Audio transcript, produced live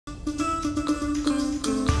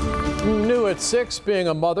at 6, being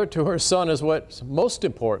a mother to her son is what's most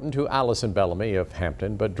important to Allison Bellamy of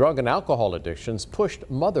Hampton, but drug and alcohol addictions pushed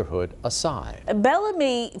motherhood aside.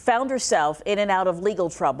 Bellamy found herself in and out of legal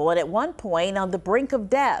trouble and at one point on the brink of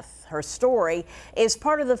death. Her story is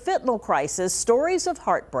part of the Fentanyl Crisis, stories of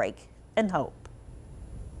heartbreak and hope.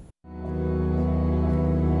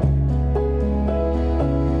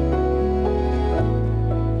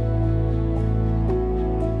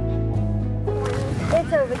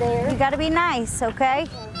 Over there. You got to be nice, okay?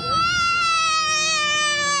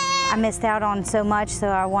 I missed out on so much, so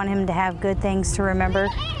I want him to have good things to remember.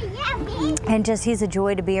 And just, he's a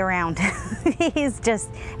joy to be around. He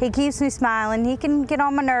keeps me smiling. He can get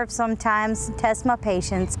on my nerves sometimes, test my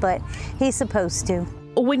patience, but he's supposed to.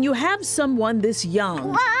 When you have someone this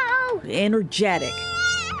young, energetic,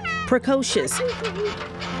 precocious,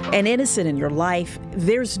 and innocent in your life,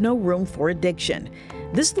 there's no room for addiction.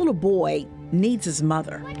 This little boy needs his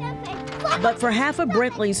mother. But for half of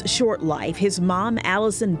Brentley's short life, his mom,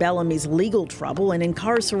 Allison Bellamy's legal trouble and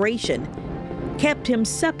incarceration kept him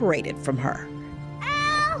separated from her.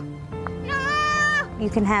 You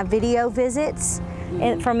can have video visits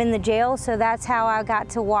from in the jail, so that's how I got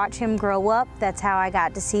to watch him grow up. That's how I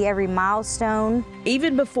got to see every milestone.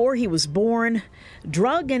 Even before he was born,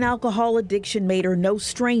 drug and alcohol addiction made her no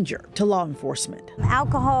stranger to law enforcement.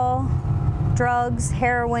 Alcohol, drugs,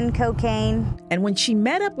 heroin, cocaine. And when she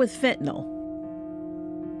met up with fentanyl,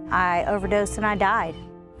 I overdosed and I died.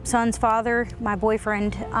 Son's father, my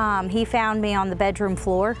boyfriend, he found me on the bedroom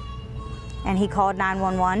floor and he called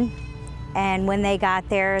 911. And when they got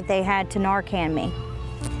there, they had to Narcan me.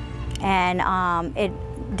 And it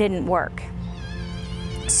didn't work.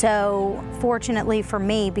 So fortunately for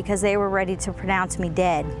me, because they were ready to pronounce me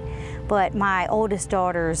dead, but my oldest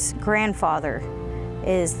daughter's grandfather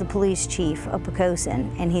is the police chief of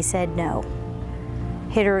Pocosin, and he said no,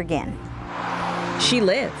 hit her again. She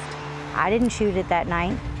lived. I didn't shoot it that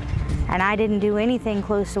night, and I didn't do anything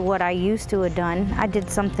close to what I used to have done. I did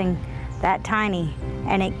something that tiny,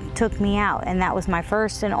 and it took me out, and that was my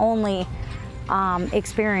first and only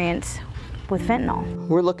experience with fentanyl.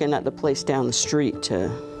 We're looking at the place down the street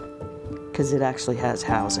because it actually has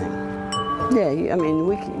housing. Yeah, I mean,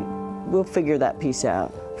 we'll figure that piece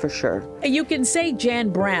out. For sure. You can say Jan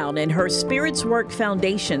Brown and her SpiritWorks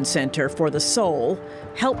Foundation Center for the Soul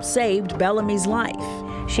helped save Bellamy's life.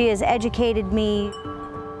 She has educated me.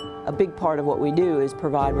 A big part of what we do is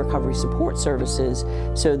provide recovery support services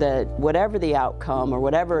so that whatever the outcome or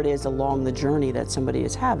whatever it is along the journey that somebody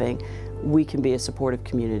is having, we can be a supportive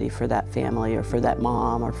community for that family or for that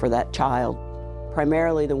mom or for that child.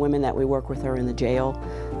 Primarily the women that we work with are in the jail,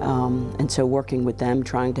 and so working with them,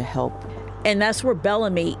 trying to help. And that's where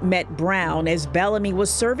Bellamy met Brown, as Bellamy was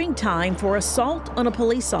serving time for assault on a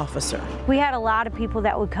police officer. We had a lot of people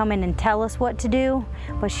that would come in and tell us what to do,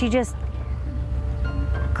 but she just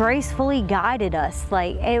gracefully guided us,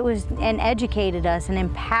 and educated us and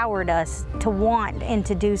empowered us to want and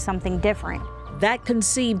to do something different. That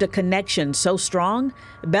conceived a connection so strong,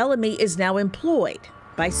 Bellamy is now employed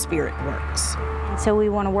by SpiritWorks. So we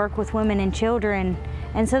want to work with women and children,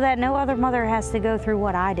 and so that no other mother has to go through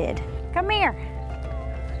what I did. Come here.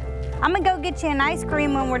 I'm gonna go get you an ice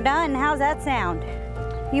cream when we're done. How's that sound?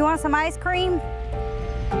 You want some ice cream?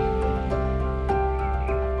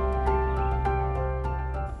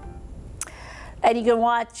 And you can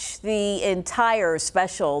watch the entire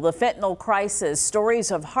special, The Fentanyl Crisis,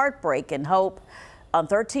 Stories of Heartbreak and Hope, on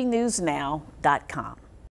 13newsnow.com.